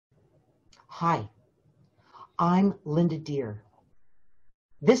Hi, I'm Linda Deir.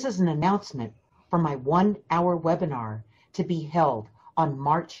 This is an announcement for my 1-hour webinar to be held on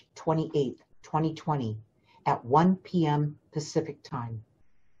March 28th, 2020 at 1 p.m. Pacific Time.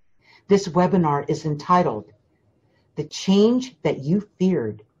 This webinar is entitled, "The Change That You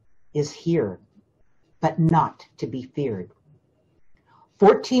Feared is Here, but Not to Be Feared."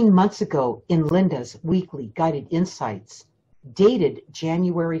 14 months ago in Linda's weekly guided insights, dated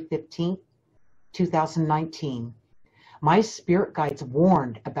January 15th, 2019, my spirit guides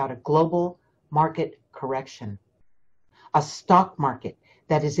warned about a global market correction, a stock market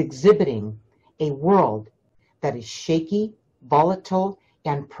that is exhibiting a world that is shaky, volatile,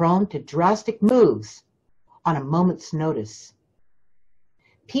 and prone to drastic moves on a moment's notice.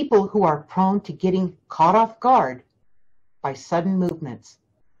 People who are prone to getting caught off guard by sudden movements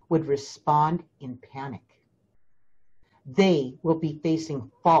would respond in panic. They will be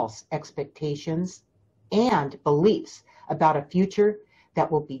facing false expectations and beliefs about a future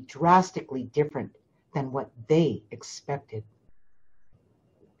that will be drastically different than what they expected.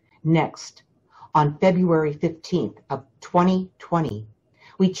 Next, on February 15th of 2020,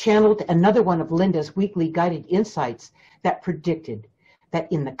 we channeled another one of Linda's weekly guided insights that predicted that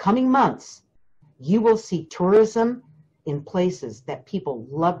in the coming months, you will see tourism in places that people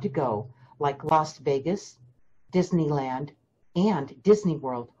love to go, like Las Vegas, Disneyland, and Disney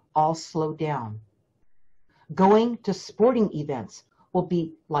World, all slow down. Going to sporting events will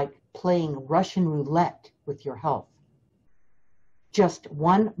be like playing Russian roulette with your health. Just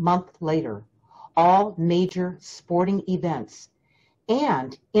 1 month later, all major sporting events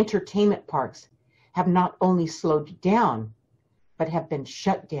and entertainment parks have not only slowed down, but have been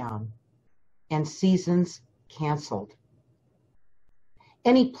shut down and seasons canceled.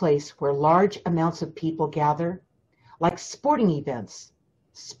 Any place where large amounts of people gather, like sporting events,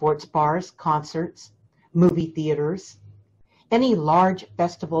 sports bars, concerts, movie theaters, any large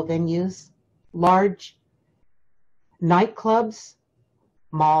festival venues, large nightclubs,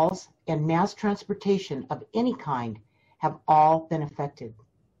 malls, and mass transportation of any kind have all been affected.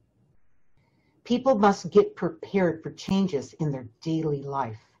 People must get prepared for changes in their daily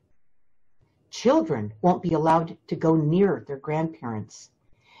life. Children won't be allowed to go near their grandparents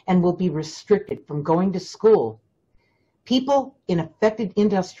and will be restricted from going to school. People in affected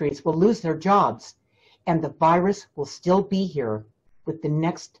industries will lose their jobs, and the virus will still be here with the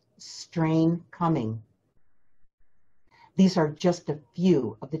next strain coming. These are just a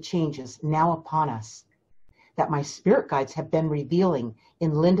few of the changes now upon us that my spirit guides have been revealing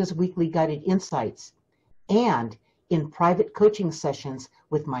in Linda's weekly guided insights and in private coaching sessions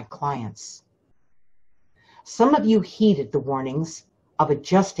with my clients. Some of you heeded the warnings of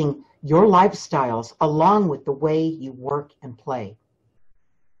adjusting your lifestyles along with the way you work and play.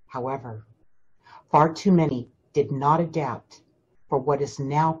 However, far too many did not adapt for what is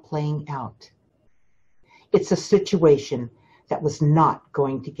now playing out. It's a situation that was not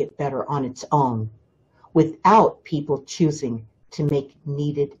going to get better on its own without people choosing to make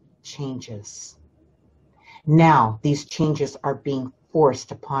needed changes. Now these changes are being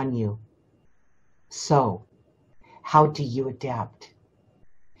forced upon you. So, how do you adapt?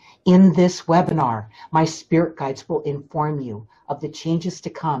 In this webinar, my spirit guides will inform you of the changes to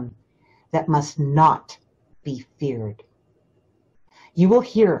come that must not be feared. You will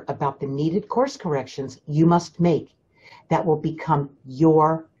hear about the needed course corrections you must make that will become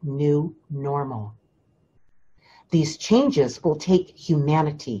your new normal. These changes will take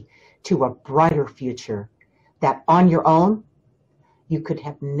humanity to a brighter future that on your own, you could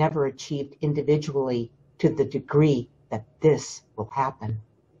have never achieved individually to the degree that this will happen.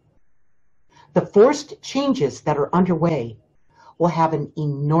 The forced changes that are underway will have an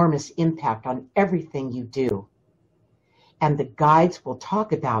enormous impact on everything you do. And the guides will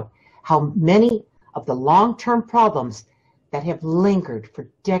talk about how many of the long-term problems that have lingered for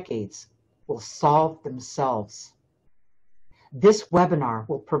decades will solve themselves. This webinar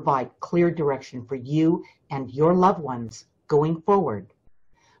will provide clear direction for you and your loved ones going forward,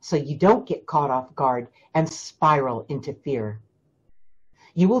 so you don't get caught off guard and spiral into fear.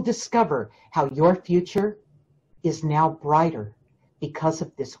 You will discover how your future is now brighter because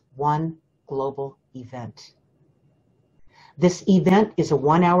of this one global event. This event is a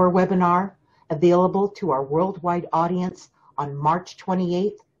 1-hour webinar available to our worldwide audience on March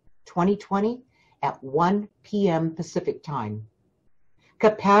 28th, 2020 at 1 p.m. Pacific Time.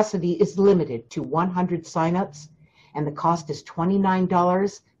 Capacity is limited to 100 signups and the cost is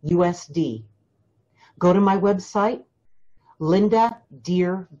 $29 USD. Go to my website,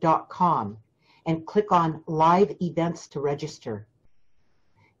 lindadeir.com, and click on Live Events to register.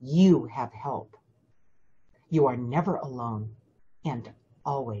 you have help. You are never alone and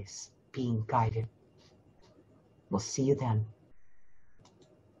always being guided. We'll see you then.